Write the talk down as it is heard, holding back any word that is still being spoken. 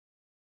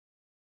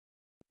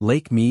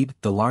Lake Mead,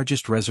 the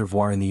largest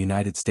reservoir in the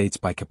United States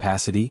by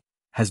capacity,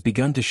 has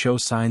begun to show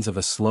signs of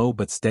a slow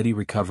but steady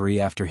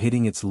recovery after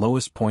hitting its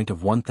lowest point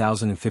of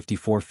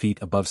 1,054 feet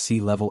above sea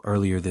level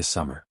earlier this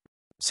summer.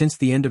 Since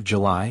the end of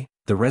July,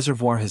 the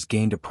reservoir has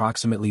gained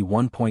approximately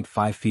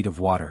 1.5 feet of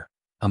water,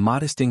 a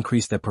modest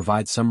increase that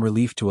provides some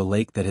relief to a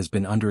lake that has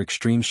been under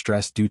extreme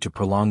stress due to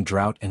prolonged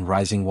drought and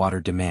rising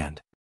water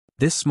demand.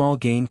 This small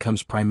gain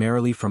comes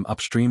primarily from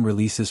upstream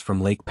releases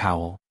from Lake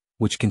Powell,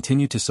 which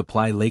continue to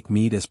supply Lake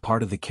Mead as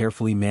part of the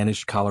carefully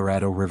managed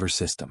Colorado River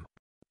system.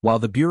 While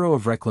the Bureau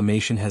of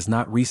Reclamation has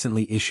not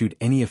recently issued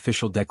any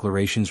official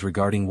declarations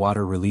regarding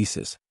water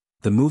releases,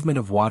 the movement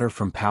of water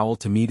from Powell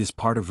to Mead is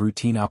part of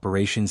routine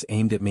operations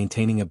aimed at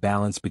maintaining a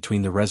balance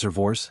between the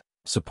reservoirs,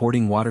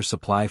 supporting water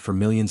supply for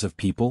millions of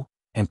people,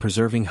 and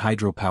preserving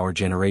hydropower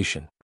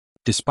generation.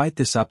 Despite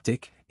this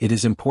uptick, it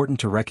is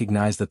important to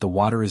recognize that the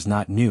water is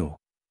not new.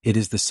 It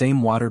is the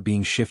same water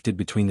being shifted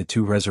between the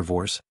two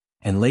reservoirs,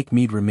 and Lake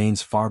Mead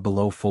remains far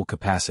below full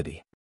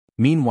capacity.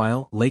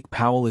 Meanwhile, Lake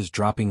Powell is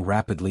dropping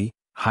rapidly,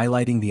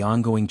 highlighting the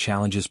ongoing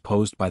challenges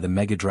posed by the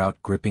megadrought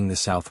gripping the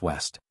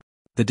Southwest.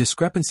 The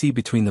discrepancy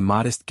between the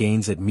modest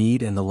gains at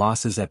Mead and the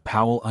losses at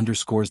Powell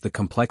underscores the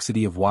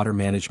complexity of water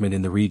management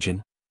in the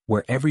region,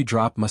 where every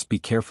drop must be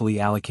carefully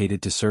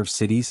allocated to serve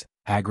cities,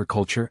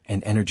 agriculture,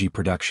 and energy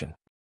production.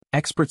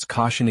 Experts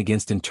caution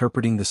against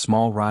interpreting the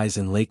small rise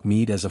in Lake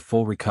Mead as a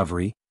full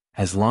recovery,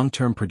 as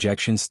long-term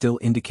projections still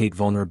indicate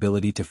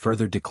vulnerability to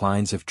further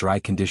declines if dry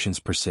conditions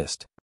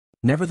persist.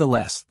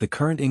 Nevertheless, the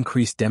current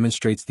increase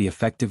demonstrates the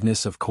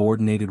effectiveness of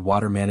coordinated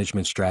water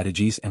management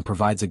strategies and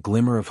provides a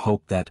glimmer of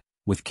hope that,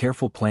 with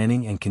careful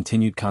planning and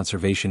continued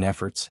conservation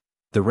efforts,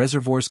 the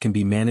reservoirs can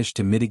be managed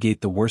to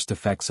mitigate the worst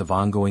effects of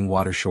ongoing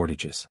water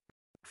shortages.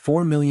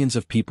 For millions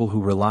of people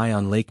who rely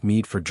on Lake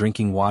Mead for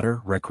drinking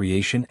water,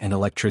 recreation, and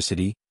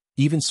electricity,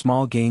 even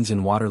small gains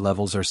in water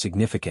levels are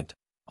significant,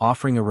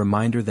 offering a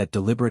reminder that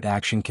deliberate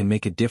action can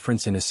make a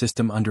difference in a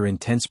system under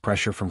intense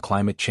pressure from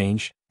climate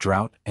change,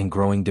 drought, and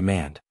growing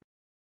demand.